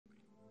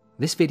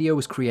This video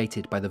was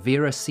created by the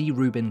Vera C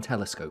Rubin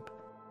telescope.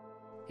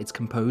 It's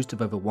composed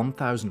of over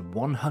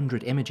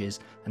 1,100 images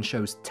and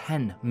shows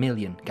 10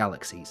 million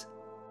galaxies.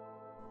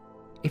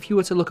 If you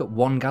were to look at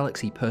one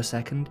galaxy per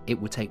second, it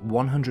would take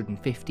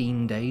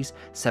 115 days,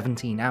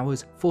 17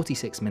 hours,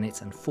 46 minutes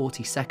and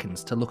 40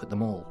 seconds to look at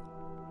them all.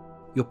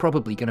 You're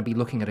probably going to be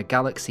looking at a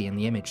galaxy in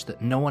the image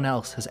that no one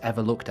else has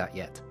ever looked at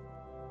yet.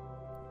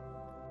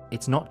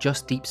 It's not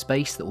just deep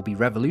space that will be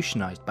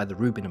revolutionized by the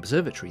Rubin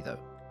Observatory though.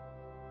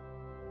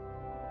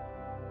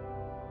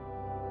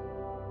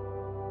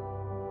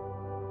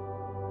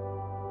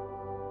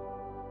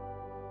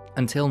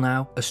 Until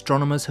now,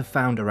 astronomers have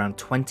found around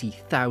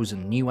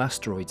 20,000 new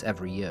asteroids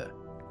every year.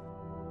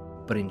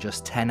 But in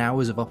just 10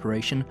 hours of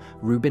operation,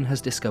 Rubin has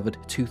discovered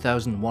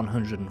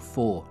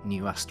 2,104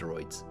 new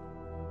asteroids.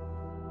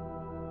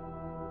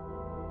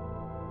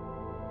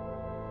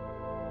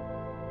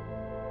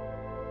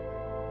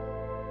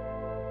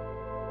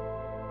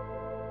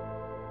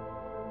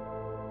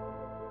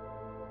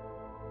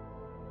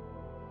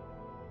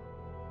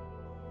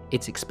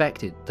 It's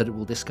expected that it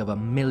will discover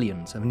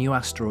millions of new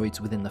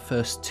asteroids within the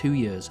first 2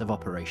 years of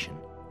operation.